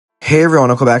Hey everyone,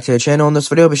 welcome back to the channel. In this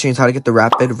video, I'll be showing you how to get the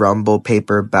Rapid Rumble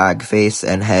paper bag face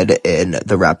and head in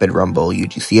the Rapid Rumble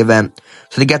UGC event.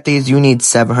 So to get these, you need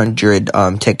 700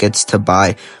 tickets to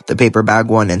buy the paper bag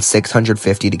one and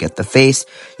 650 to get the face.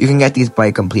 You can get these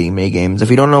by completing minigames. If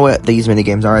you don't know what these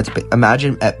minigames are,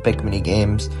 imagine epic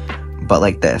minigames, but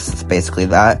like this. It's basically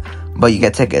that, but you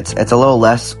get tickets. It's a little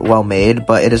less well made,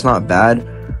 but it is not bad.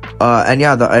 And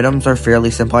yeah, the items are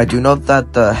fairly simple. I do know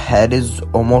that the head is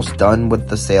almost done with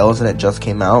the sales and it just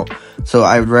came out. So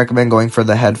I would recommend going for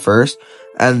the head first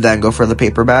and then go for the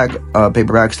paper bag.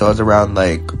 Paper bag still has around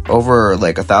over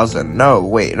 1,000. No,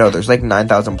 wait, no, there's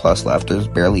 9,000 plus left. There's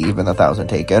barely even 1,000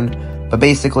 taken. But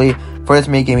basically, for this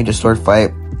mini game, you just sword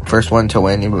fight. First one to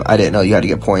win. I didn't know you had to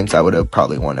get points. I would have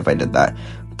probably won if I did that.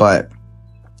 But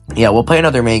yeah, we'll play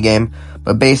another mini game.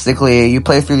 But basically, you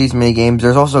play through these mini games.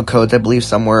 There's also codes, I believe,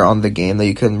 somewhere on the game that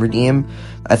you can redeem.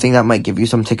 I think that might give you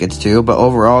some tickets too. But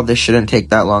overall, this shouldn't take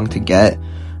that long to get.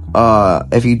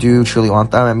 If you do truly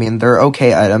want them, I mean, they're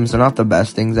okay items. They're not the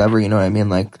best things ever, you know what I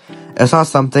mean? It's not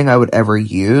something I would ever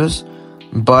use.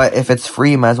 But if it's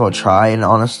free, you might as well try. And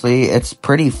honestly, it's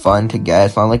pretty fun to get.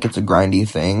 It's not like it's a grindy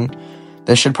thing.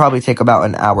 This should probably take about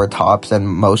an hour tops. And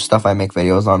most stuff I make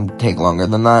videos on take longer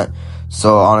than that.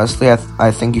 So honestly,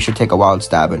 I think you should take a wild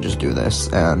stab and just do this,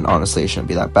 and honestly, it shouldn't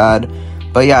be that bad.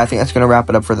 But yeah, I think that's going to wrap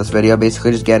it up for this video.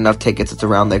 Basically, just get enough tickets. It's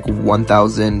around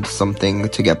 1,000 something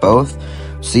to get both.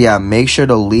 So yeah, make sure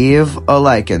to leave a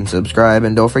like and subscribe,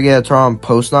 and don't forget to turn on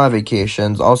post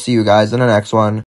notifications. I'll see you guys in the next one.